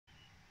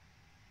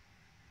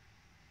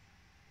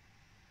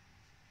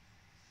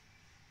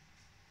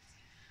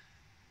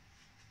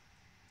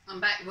I'm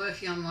back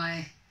working on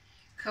my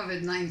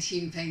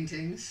COVID-19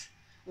 paintings,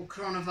 or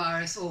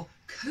coronavirus, or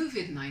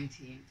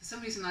COVID-19. For some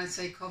reason I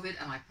say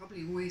COVID, and I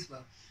probably always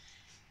will.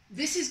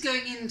 This is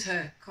going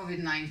into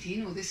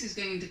COVID-19, or this is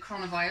going into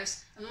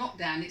coronavirus and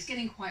lockdown. It's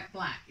getting quite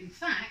black. In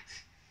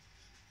fact,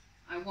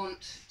 I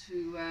want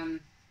to,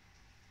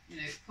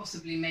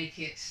 possibly make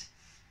it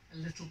a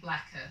little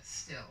blacker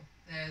still.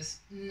 There's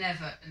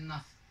never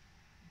enough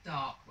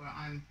dark where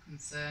I'm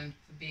concerned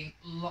for being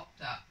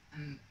locked up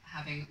and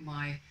having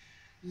my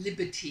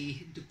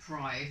liberty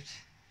deprived.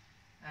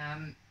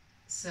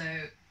 So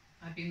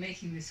I've been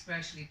making this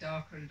gradually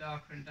darker and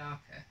darker and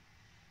darker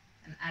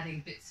and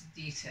adding bits of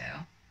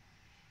detail.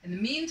 In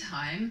the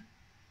meantime,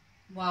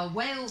 while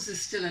Wales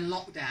is still in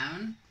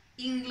lockdown,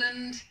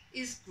 England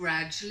is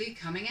gradually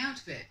coming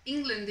out of it.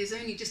 England is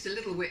only just a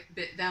little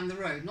bit down the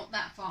road, not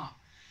that far.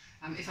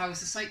 If I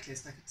was a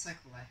cyclist, I could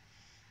cycle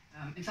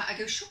there. In fact, I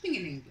go shopping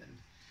in England.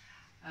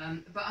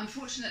 But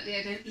unfortunately,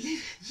 I don't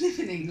live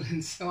in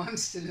England, so I'm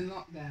still in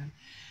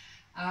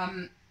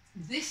lockdown.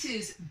 This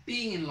is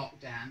being in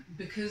lockdown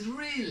because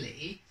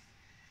really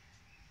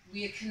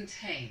we are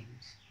contained.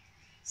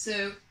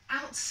 So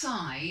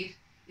outside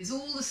is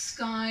all the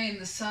sky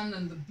and the sun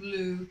and the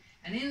blue,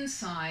 and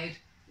inside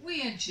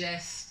we are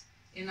just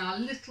in our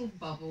little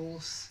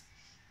bubbles,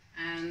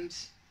 and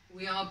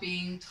we are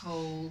being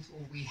told,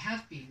 or we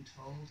have been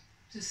told,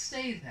 to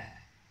stay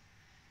there.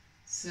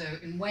 So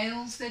in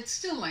Wales, they'd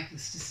still like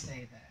us to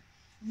stay there.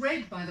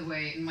 Red, by the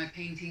way, in my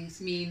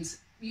paintings means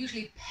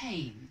usually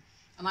pain.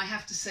 And I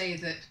have to say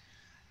that,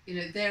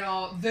 there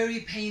are very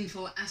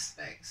painful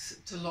aspects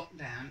to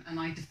lockdown, and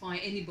I defy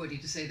anybody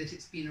to say that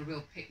it's been a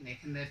real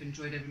picnic and they've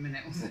enjoyed every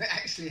minute, although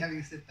actually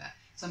having said that,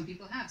 some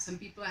people have. Some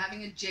people are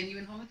having a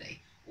genuine holiday,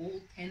 all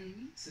 10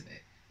 weeks of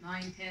it,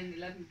 9, 10,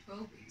 11,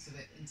 12 weeks of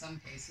it in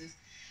some cases,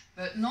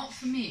 but not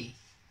for me.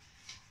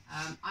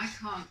 I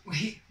can't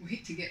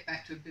wait to get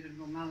back to a bit of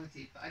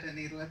normality, but I don't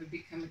think it'll ever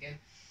come again.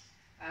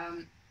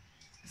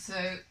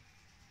 So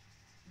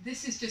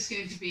this is just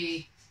going to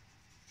be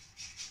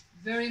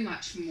very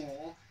much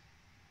more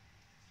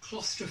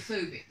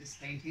claustrophobic, this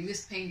painting.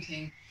 This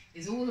painting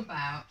is all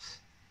about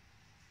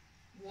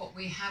what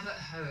we have at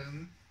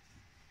home,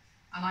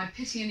 and I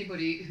pity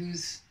anybody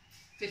who's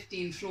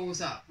 15 floors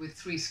up with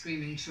 3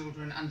 screaming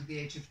children under the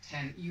age of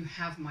 10. You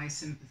have my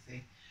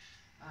sympathy.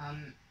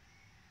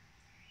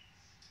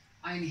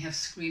 I only have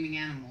screaming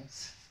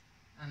animals,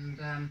 and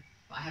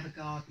but I have a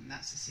garden,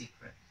 that's a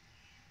secret.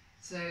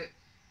 So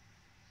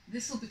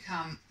this will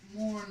become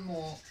more and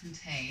more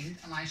contained,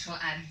 and I shall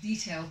add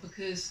detail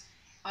because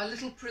our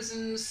little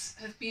prisons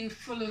have been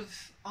full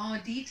of our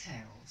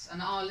details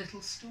and our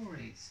little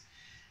stories.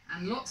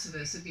 And lots of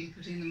us have been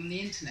putting them on the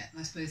internet,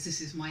 and I suppose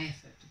this is my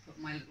effort to put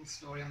my little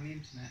story on the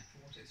internet for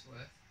what it's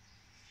worth.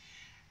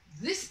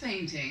 This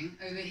painting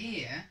over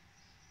here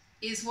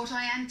is what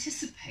I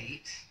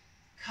anticipate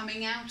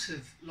coming out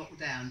of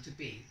lockdown to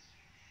be.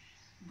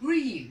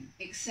 Green,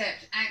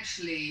 except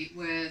actually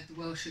where the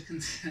Welsh are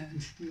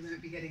concerned, we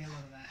won't be getting a lot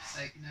of that,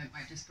 so I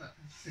might just put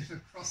a bit of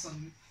a cross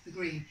on the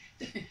green.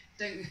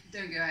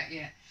 don't go out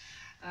yet.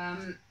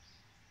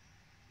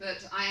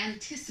 But I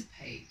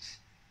anticipate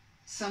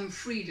some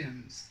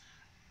freedoms,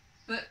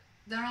 but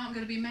there aren't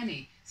going to be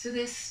many. So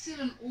there's still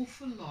an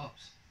awful lot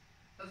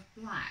of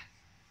black,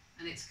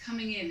 and it's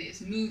coming in,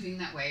 it's moving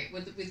that way.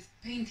 With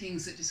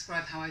paintings that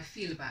describe how I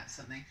feel about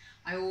something,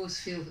 I always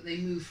feel that they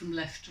move from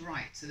left to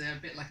right, so they're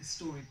a bit like a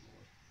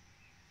storyboard.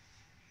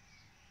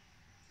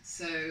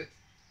 So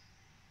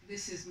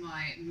this is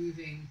my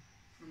moving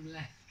from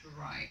left to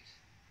right.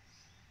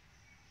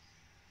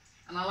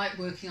 And I like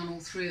working on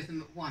all 3 of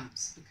them at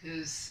once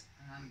because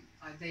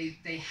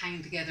they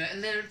hang together,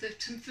 and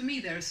for me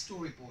they're a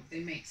storyboard.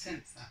 They make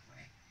sense that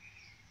way.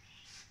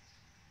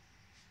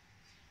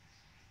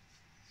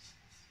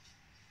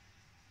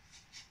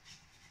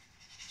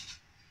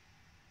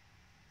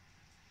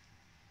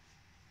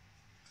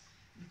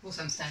 Of course,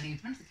 I'm standing in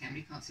front of the camera.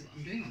 You can't see what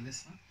I'm doing on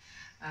this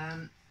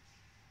one.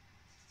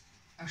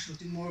 I shall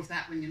do more of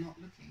that when you're not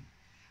looking,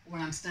 or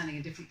when I'm standing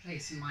in a different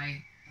place and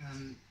my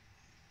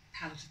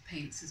palette of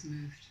paints has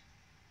moved.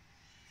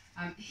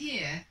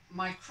 Here,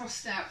 my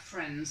crossed out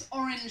friends,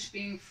 orange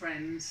being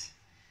friends,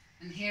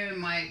 and here are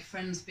my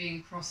friends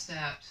being crossed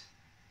out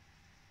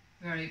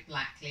very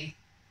blackly.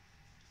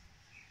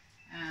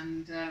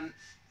 And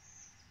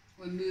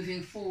we're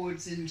moving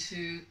forwards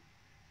into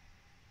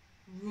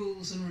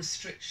rules and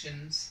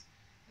restrictions.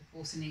 Of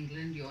course, in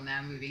England, you're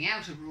now moving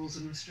out of rules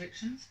and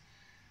restrictions.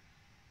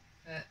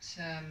 But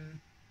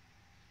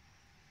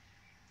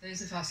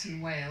those of us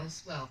in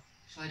Wales, well,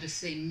 shall I just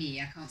say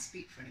me? I can't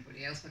speak for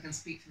anybody else, but I can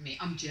speak for me.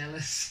 I'm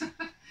jealous.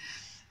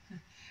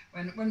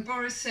 When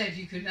Boris said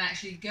you could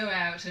actually go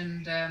out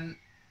and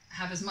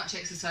have as much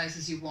exercise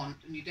as you want,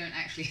 and you don't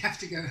actually have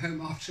to go home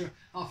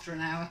after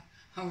an hour,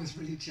 I was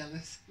really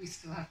jealous. We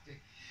still have to.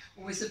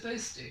 Or we're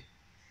supposed to.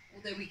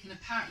 Although we can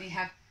apparently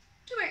have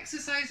 2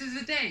 exercises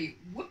a day.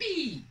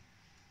 Whoopee!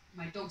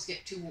 My dogs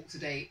get 2 walks a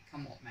day,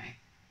 come what may.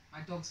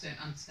 My dogs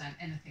don't understand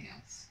anything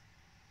else.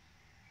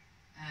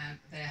 and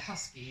they're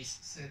huskies,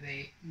 so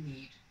they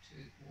need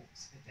 2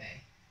 walks a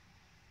day.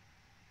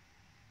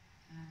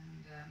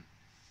 And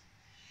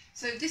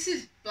so this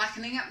is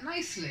blackening up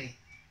nicely.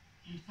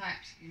 In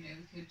fact, we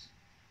could,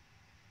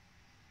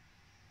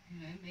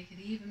 make it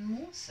even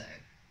more so.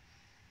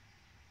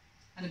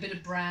 And a bit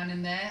of brown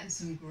in there and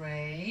some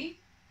grey.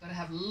 Got to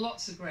have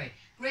lots of grey.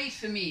 Grey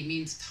for me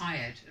means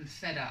tired and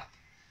fed up,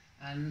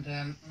 and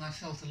I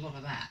felt a lot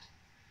of that.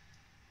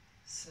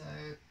 So,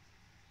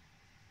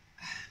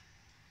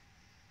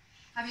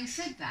 having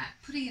said that,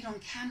 putting it on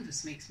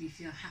canvas makes me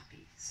feel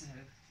happy. So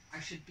I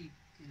should be,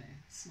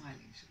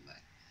 smiling, shouldn't I?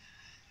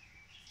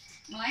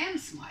 Well, I am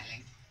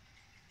smiling.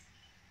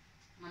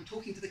 And I'm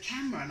talking to the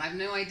camera, and I've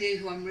no idea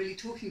who I'm really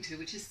talking to,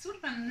 which is sort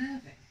of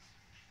unnerving.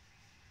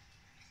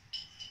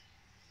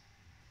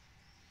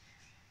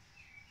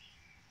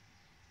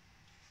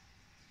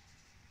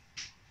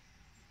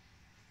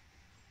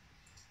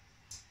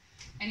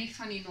 Any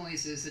funny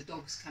noises, the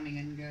dog's coming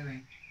and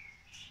going.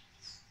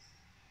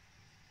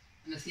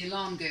 And if the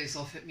alarm goes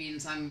off, it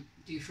means I'm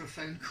due for a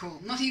phone call.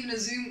 Not even a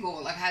Zoom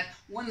call. I've had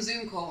one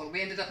Zoom call.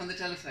 We ended up on the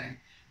telephone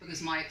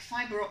because my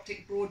fibre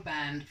optic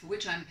broadband, for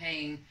which I'm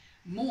paying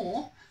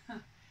more,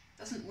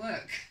 doesn't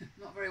work.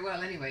 Not very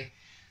well anyway.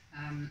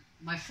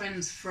 My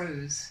friends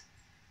froze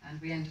and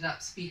we ended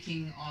up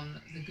speaking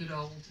on the good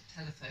old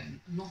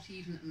telephone. Not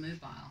even a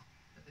mobile,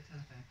 but the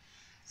telephone.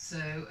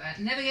 So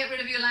never get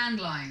rid of your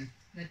landline.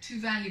 They're too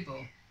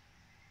valuable,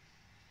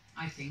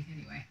 I think,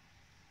 anyway.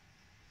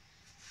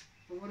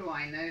 But what do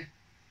I know?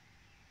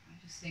 I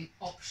just think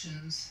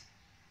options.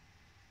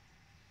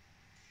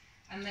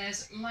 And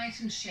there's light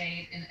and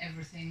shade in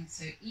everything,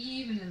 so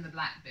even in the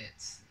black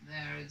bits,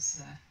 there is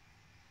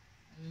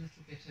a little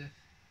bit of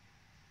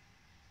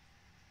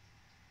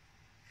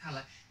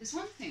colour. There's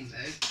one thing,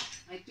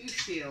 though, I do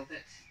feel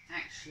that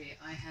actually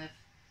I have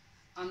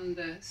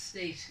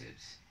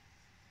understated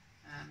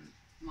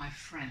my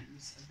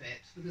friends a bit,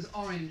 because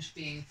orange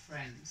being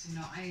friends,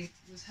 I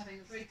was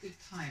having a very good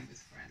time with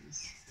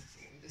friends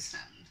before all this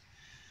happened.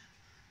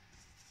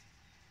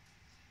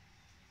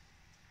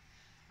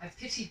 I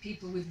pity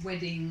people with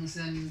weddings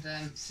and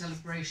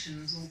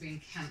celebrations all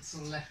being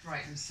cancelled left,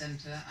 right and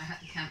centre. I had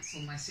to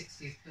cancel my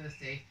 60th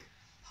birthday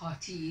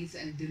parties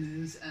and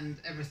dinners and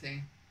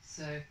everything.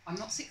 So I'm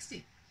not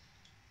 60.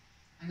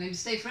 I'm going to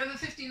stay forever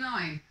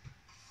 59.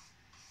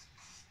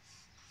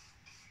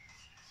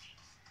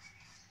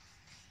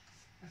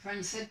 A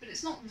friend said, but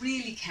it's not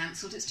really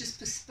cancelled, it's just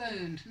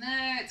postponed.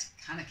 No, it's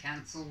kind of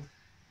cancelled.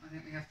 I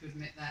think we have to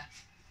admit that.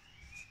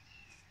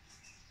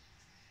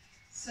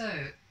 So,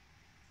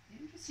 the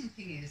interesting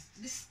thing is,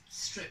 this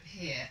strip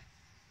here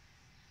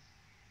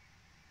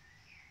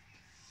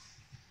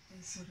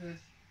is sort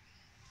of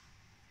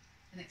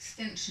an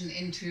extension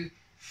into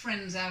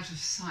friends out of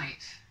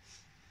sight.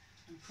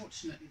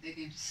 Unfortunately, they're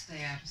going to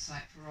stay out of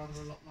sight for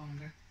rather a lot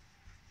longer.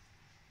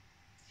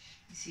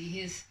 You see,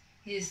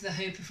 here's the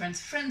hope of friends.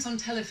 Friends on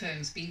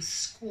telephones being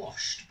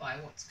squashed by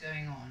what's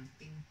going on,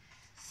 being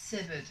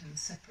severed and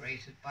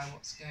separated by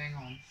what's going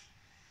on.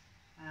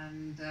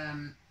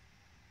 And,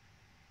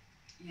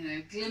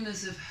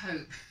 glimmers of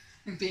hope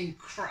being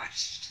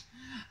crushed.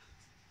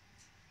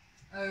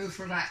 Oh,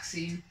 for a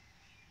vaccine.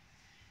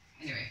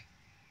 Anyway.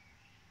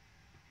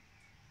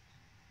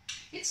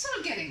 It's sort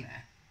of getting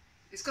there.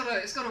 It's got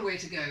a way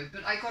to go,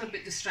 but I got a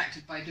bit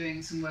distracted by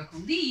doing some work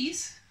on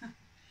these.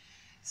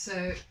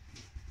 So,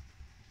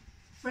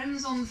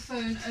 friends on the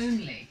phone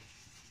only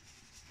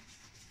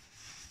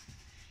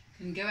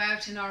can go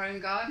out in our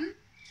own garden,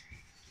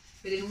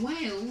 but in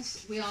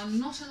Wales we are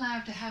not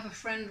allowed to have a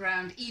friend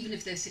round even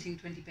if they're sitting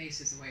 20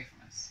 paces away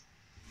from us.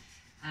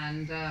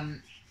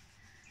 And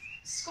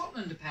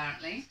Scotland,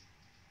 apparently,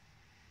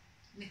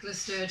 Nicola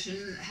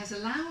Sturgeon has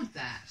allowed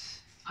that.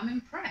 I'm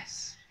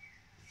impressed.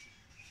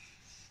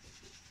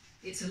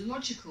 It's a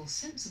logical,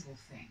 sensible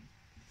thing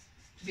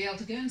to be able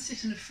to go and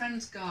sit in a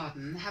friend's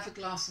garden, have a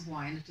glass of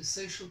wine at a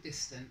social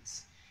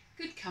distance,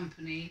 good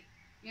company,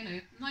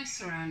 nice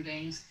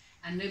surroundings,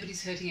 and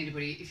nobody's hurting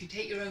anybody. If you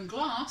take your own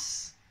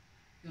glass,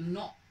 you're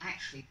not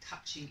actually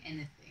touching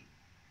anything.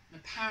 And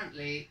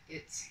apparently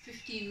it's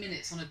 15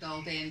 minutes on a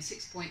dull day and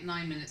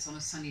 6.9 minutes on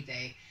a sunny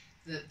day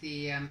that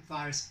the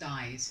virus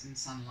dies in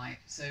sunlight.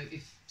 So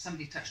if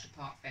somebody touched a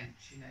park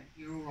bench,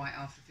 you're all right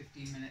after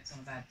 15 minutes on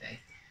a bad day.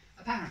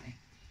 Apparently.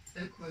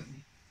 Don't quote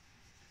me.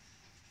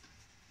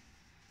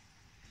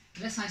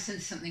 Unless I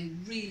sense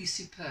something really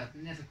superb,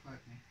 never quote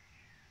me.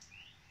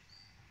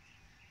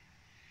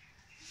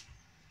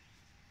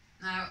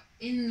 Now,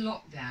 in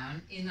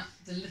lockdown, in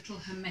the little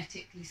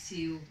hermetically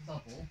sealed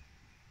bubble,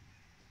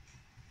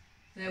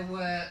 there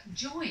were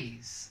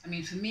joys. I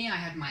mean, for me, I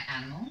had my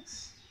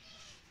animals.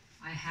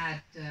 I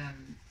had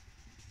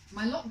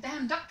my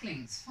lockdown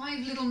ducklings,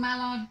 5 little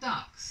mallard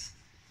ducks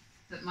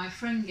that my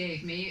friend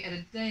gave me at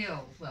a day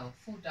old. Well,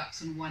 4 ducks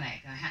and 1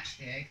 egg. I hatched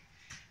the egg.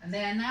 And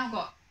they're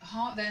now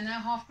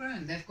half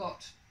grown. They've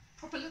got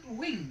proper little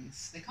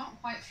wings. They can't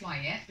quite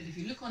fly yet, but if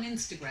you look on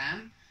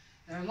Instagram,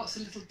 there are lots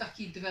of little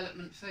ducky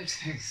development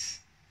photos.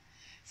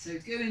 So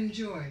go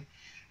enjoy.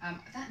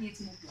 That needs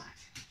more black.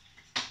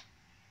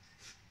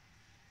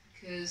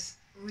 because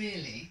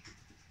really,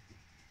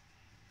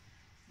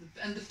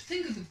 and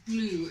think of the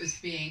blue as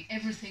being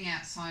everything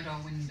outside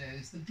our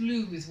windows. The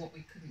blue is what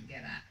we couldn't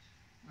get at.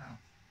 Well,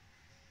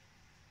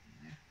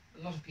 you know,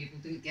 a lot of people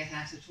didn't get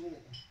at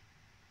all.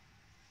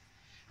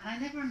 And I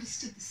never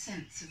understood the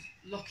sense of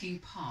locking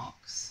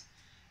parks.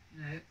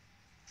 You know,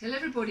 tell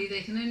everybody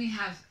they can only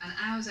have an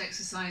hour's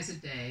exercise a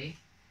day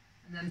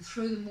and then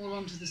throw them all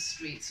onto the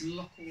streets and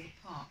lock all the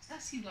parks.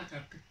 That seemed like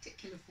a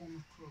particular form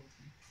of cruelty.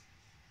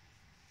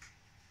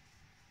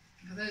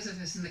 For those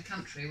of us in the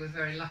country, we're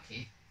very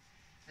lucky.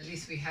 At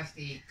least we have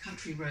the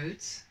country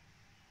roads,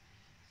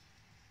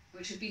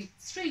 which have been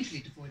strangely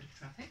devoid of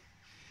traffic.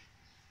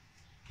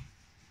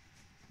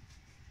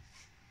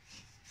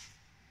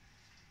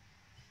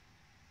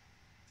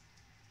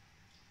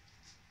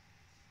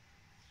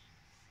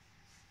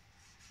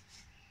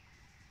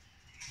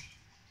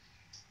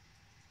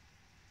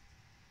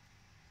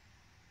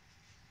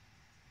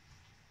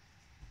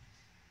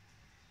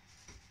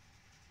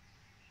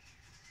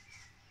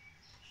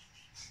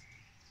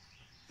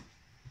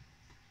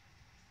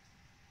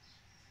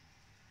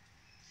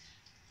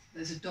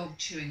 There's a dog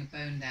chewing a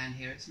bone down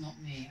here. It's not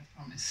me, I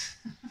promise.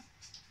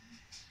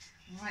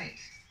 Right.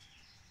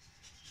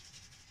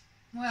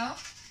 Well,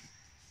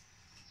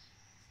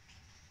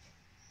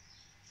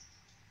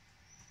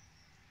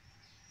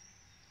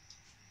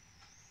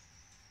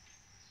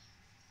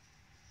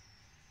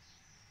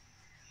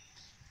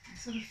 I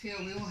sort of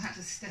feel we all had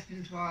to step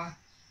into our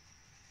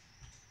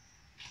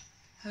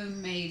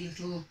homemade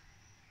little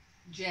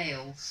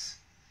jails.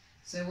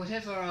 So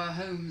whatever our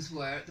homes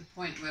were, at the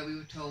point where we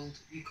were told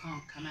you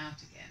can't come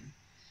out again,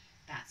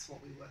 that's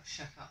what we were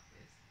shut up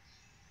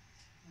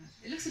with.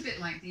 It looks a bit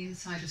like the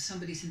inside of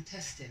somebody's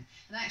intestine,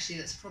 and actually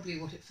that's probably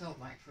what it felt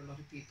like for a lot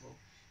of people,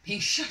 being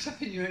shut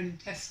up in your own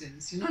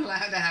intestines. You're not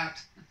allowed out.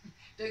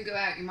 Don't go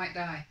out, you might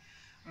die.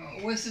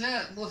 Or worse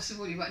of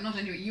all, not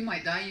only you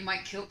might die, you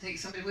might take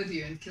somebody with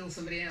you and kill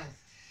somebody else.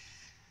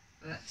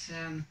 But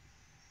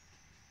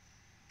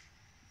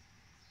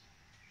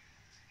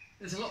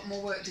there's a lot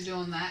more work to do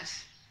on that.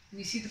 And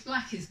you see the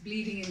black is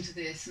bleeding into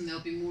this and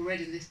there'll be more red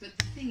in this. But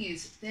the thing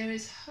is, there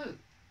is hope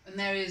and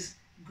there is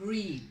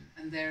green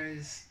and there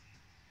is,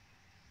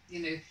 you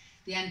know,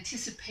 the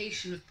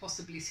anticipation of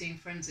possibly seeing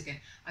friends again.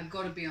 I've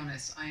got to be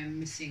honest, I am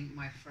missing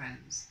my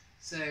friends.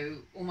 So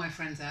all my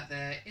friends out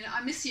there, you know,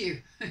 I miss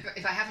you.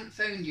 If I haven't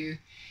phoned you,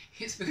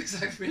 it's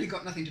because I've really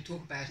got nothing to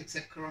talk about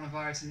except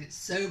coronavirus and it's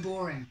so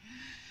boring.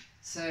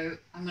 So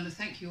I'm going to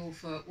thank you all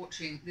for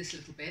watching this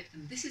little bit,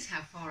 and this is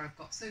how far I've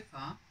got so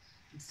far.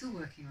 I'm still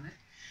working on it,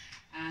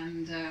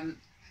 and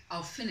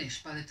I'll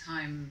finish by the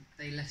time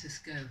they let us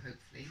go,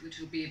 hopefully, which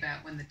will be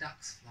about when the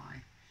ducks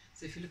fly.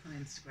 So if you look on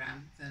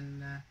Instagram, then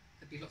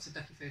there'll be lots of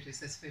ducky photos.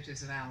 There's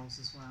photos of owls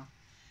as well.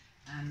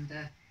 And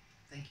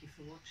thank you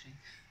for watching.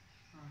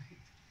 All right.